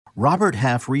Robert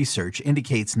Half research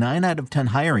indicates 9 out of 10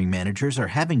 hiring managers are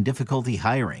having difficulty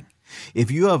hiring.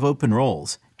 If you have open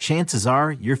roles, chances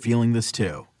are you're feeling this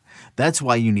too. That's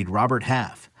why you need Robert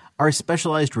Half. Our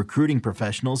specialized recruiting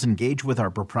professionals engage with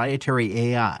our proprietary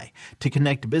AI to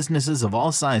connect businesses of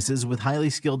all sizes with highly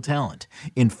skilled talent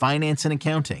in finance and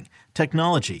accounting,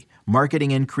 technology,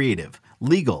 marketing and creative,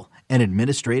 legal, and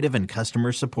administrative and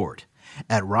customer support.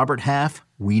 At Robert Half,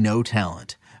 we know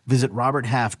talent. Visit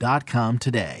roberthalf.com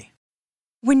today.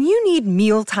 When you need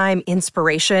mealtime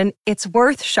inspiration, it's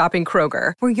worth shopping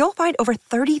Kroger, where you'll find over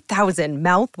 30,000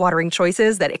 mouth-watering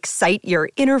choices that excite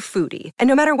your inner foodie. And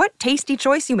no matter what tasty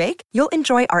choice you make, you'll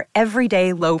enjoy our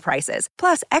everyday low prices,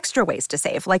 plus extra ways to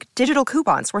save, like digital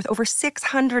coupons worth over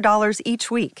 $600 each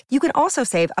week. You can also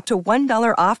save up to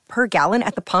 $1 off per gallon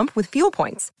at the pump with fuel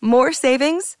points. More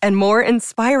savings and more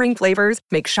inspiring flavors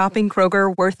make shopping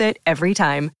Kroger worth it every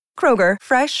time. Kroger,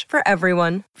 fresh for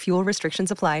everyone. Fuel restrictions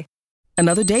apply.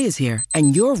 Another day is here,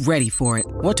 and you're ready for it.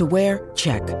 What to wear?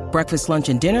 Check. Breakfast, lunch,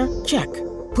 and dinner? Check.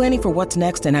 Planning for what's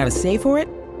next and how to save for it?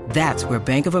 That's where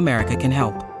Bank of America can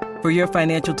help. For your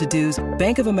financial to-dos,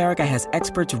 Bank of America has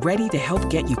experts ready to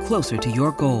help get you closer to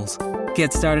your goals.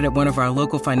 Get started at one of our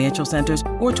local financial centers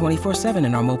or 24/7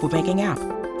 in our mobile banking app.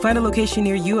 Find a location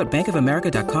near you at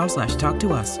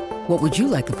bankofamerica.com/talktous. What would you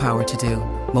like the power to do?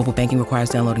 Mobile banking requires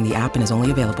downloading the app and is only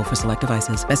available for select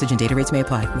devices. Message and data rates may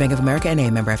apply. Bank of America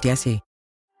N.A., member FDIC.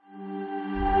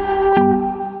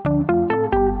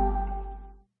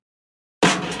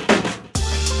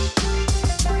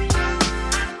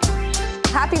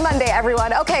 Happy Monday,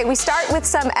 everyone. Okay, we start with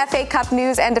some FA Cup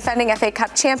news, and defending FA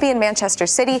Cup champion Manchester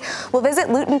City will visit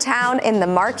Luton Town in the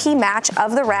marquee match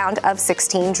of the round of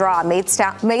 16 draw.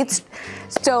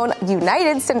 Maidstone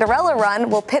United Cinderella run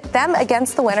will pit them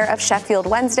against the winner of Sheffield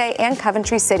Wednesday and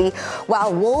Coventry City,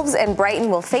 while Wolves and Brighton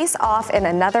will face off in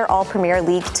another All-Premier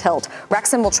League tilt.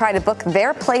 Wrexham will try to book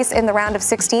their place in the round of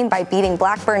 16 by beating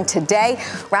Blackburn today.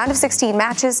 Round of 16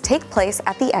 matches take place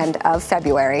at the end of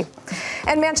February.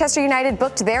 And Manchester United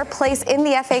booked their place in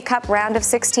the FA Cup round of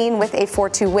 16 with a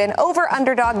 4-2 win over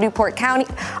underdog Newport County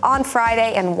on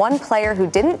Friday, and one player who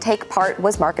didn't take part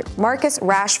was Marcus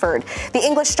Rashford. The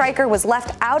English striker was left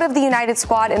out of the United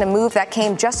squad in a move that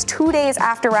came just 2 days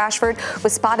after Rashford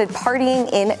was spotted partying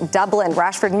in Dublin.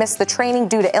 Rashford missed the training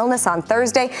due to illness on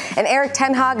Thursday, and Erik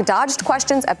ten Hag dodged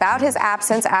questions about his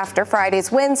absence after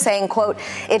Friday's win, saying, quote,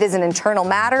 "It is an internal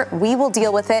matter. We will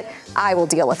deal with it. I will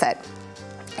deal with it."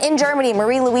 In Germany,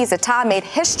 Marie-Louise Eta made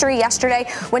history yesterday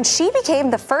when she became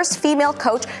the first female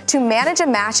coach to manage a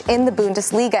match in the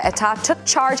Bundesliga. Eta took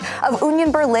charge of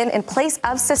Union Berlin in place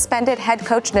of suspended head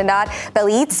coach Nenad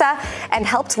Bielica and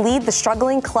helped lead the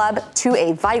struggling club to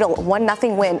a vital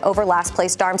 1-0 win over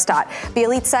last-place Darmstadt.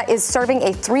 Bielica is serving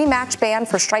a 3-match ban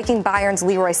for striking Bayern's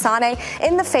Leroy Sané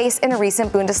in the face in a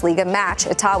recent Bundesliga match.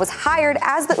 Eta was hired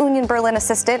as the Union Berlin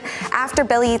assistant after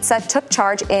Bielica took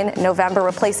charge in November,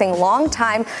 replacing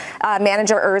longtime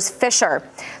manager Urs Fischer.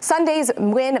 Sunday's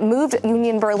win moved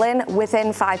Union Berlin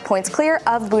within 5 points clear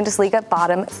of Bundesliga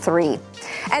bottom 3.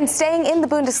 And staying in the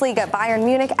Bundesliga, Bayern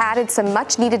Munich added some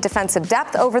much-needed defensive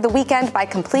depth over the weekend by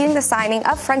completing the signing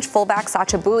of French fullback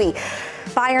Sacha Boey.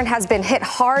 Bayern has been hit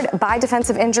hard by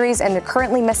defensive injuries and they're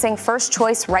currently missing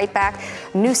first-choice right-back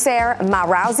Noussair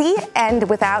Marouzi, and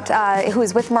who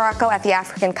is with Morocco at the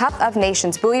African Cup of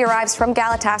Nations. Boey arrives from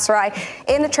Galatasaray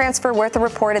in a transfer worth a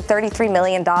reported $33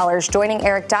 million, joining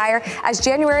Eric Dyer as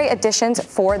January additions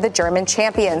for the German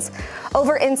champions.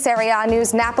 Over in Serie A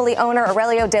news, Napoli owner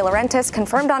Aurelio De Laurentiis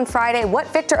confirmed on Friday what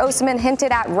Victor Osimhen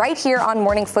hinted at right here on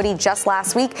Morning Footy just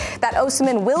last week, that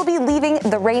Osimhen will be leaving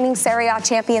the reigning Serie A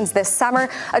champions this summer.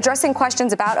 Addressing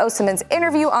questions about Osimhen's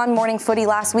interview on Morning Footy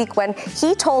last week when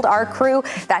he told our crew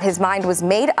that his mind was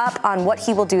made up on what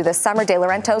he will do this summer, De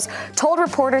Laurentiis told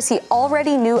reporters he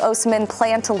already knew Osimhen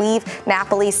planned to leave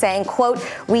Napoli, saying, quote,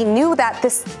 we knew that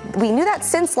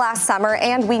since last summer,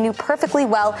 and we knew perfectly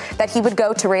well that he would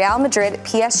go to Real Madrid,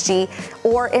 PSG,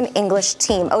 or an English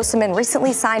team. Osimhen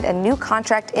recently signed a new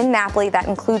contract in Napoli that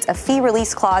includes a fee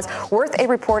release clause worth a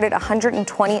reported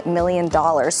 $120 million.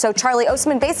 So Charlie,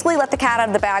 Osimhen basically let the cat out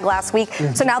of the bag last week.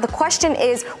 Mm-hmm. So now the question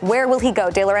is, where will he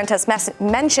go? De Laurentiis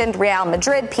mentioned Real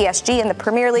Madrid, PSG in the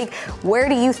Premier League. Where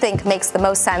do you think makes the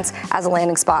most sense as a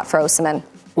landing spot for Osimhen?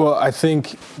 Well, I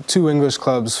think 2 English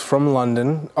clubs from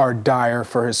London are dire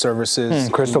for his services.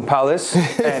 Crystal Palace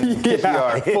and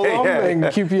QPR. Fulham and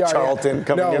QPR. Charlton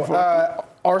coming in for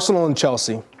Arsenal and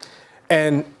Chelsea.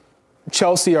 And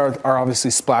Chelsea are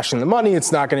obviously splashing the money.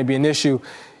 It's not going to be an issue.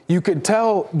 You could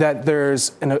tell that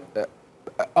there's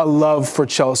a love for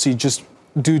Chelsea just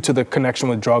due to the connection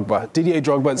with Drogba. Didier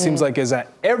Drogba, it seems like, is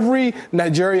at every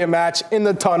Nigeria match in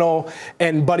the tunnel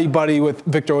and buddy-buddy with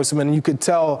Victor Osimhen. And you could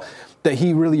tell that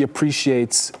he really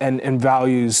appreciates and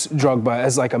values Drogba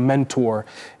as like a mentor.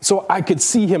 So I could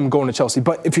see him going to Chelsea.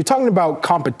 But if you're talking about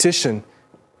competition,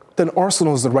 then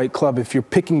Arsenal is the right club if you're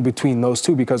picking between those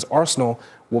two, because Arsenal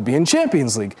will be in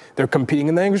Champions League. They're competing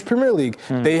in the English Premier League.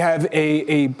 They have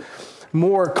a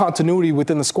more continuity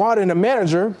within the squad and a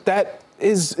manager that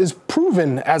is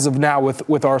proven as of now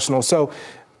with Arsenal. So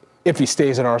if he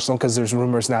stays at Arsenal, because there's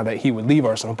rumors now that he would leave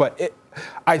Arsenal. But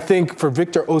I think for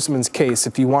Victor Osimhen's case,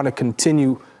 if you want to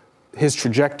continue his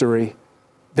trajectory,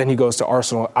 then he goes to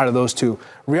Arsenal out of those two.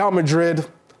 Real Madrid,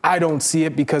 I don't see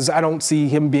it, because I don't see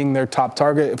him being their top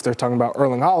target. If they're talking about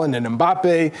Erling Haaland and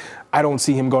Mbappe, I don't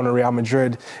see him going to Real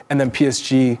Madrid. And then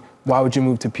PSG, why would you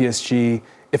move to PSG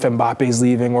if Mbappe's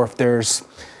leaving, or if there's...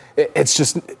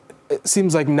 It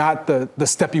seems like not the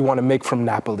step you want to make from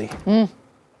Napoli.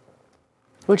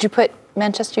 Would you put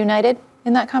Manchester United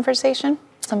in that conversation?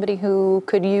 Somebody who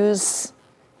could use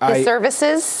his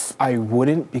services? I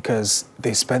wouldn't, because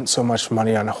they spent so much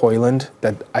money on Højlund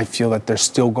that I feel that they're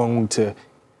still going to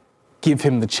give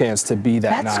him the chance to be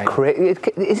that nine.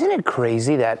 Isn't it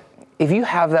crazy that if you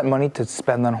have that money to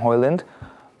spend on Højlund,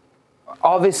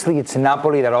 obviously it's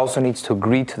Napoli that also needs to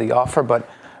agree to the offer, but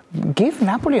give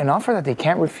Napoli an offer that they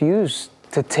can't refuse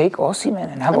to take Osimhen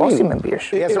and have Osimhen be your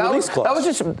shoe. It's a release clause. That was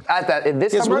just at that in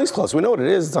this. It's a release clause. We know what it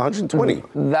is. It's 120.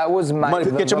 That was my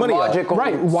get your money logical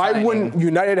right. Why signing. wouldn't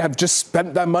United have just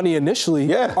spent that money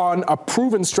initially on a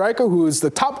proven striker who is the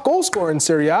top goal scorer in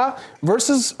Serie A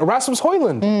versus Rasmus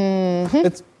Højlund?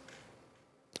 It's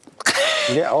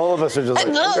Yeah, all of us are just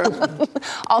like, okay.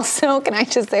 Also, can I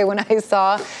just say, when I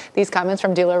saw these comments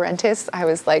from De Laurentiis, I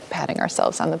was like patting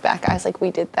ourselves on the back. I was like,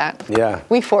 we did that. Yeah.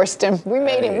 We forced him. We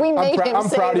made him. We made him say that. I'm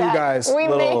proud of you guys. We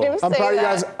made him say that. I'm proud of you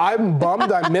guys. I'm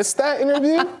bummed I missed that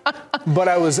interview, but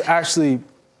I was actually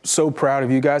so proud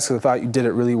of you guys because I thought you did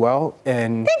it really well.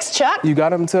 And thanks, Chuck. You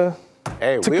got him to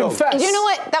confess. You know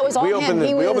what? That was all him.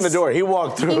 We opened the door. He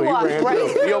walked through. He ran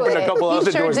right through. He opened a couple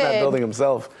other doors in that building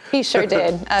himself. He sure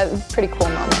did. A pretty cool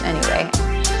moment anyway.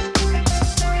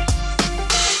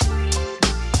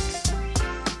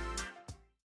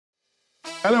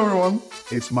 Hello everyone,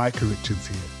 it's Micah Richards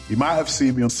here. You might have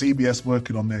seen me on CBS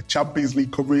working on their Champions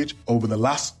League coverage over the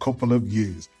last couple of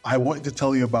years. I wanted to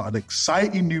tell you about an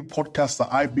exciting new podcast that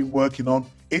I've been working on.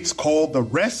 It's called The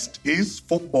Rest is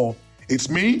Football.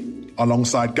 It's me,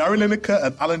 alongside Gary Lineker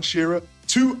and Alan Shearer,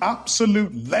 two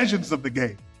absolute legends of the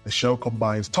game. The show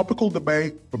combines topical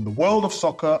debate from the world of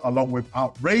soccer along with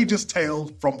outrageous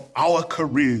tales from our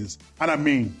careers. And I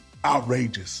mean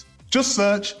outrageous. Just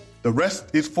search The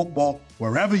Rest is Football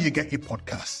wherever you get your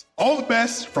podcasts. All the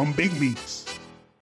best from Big Meats.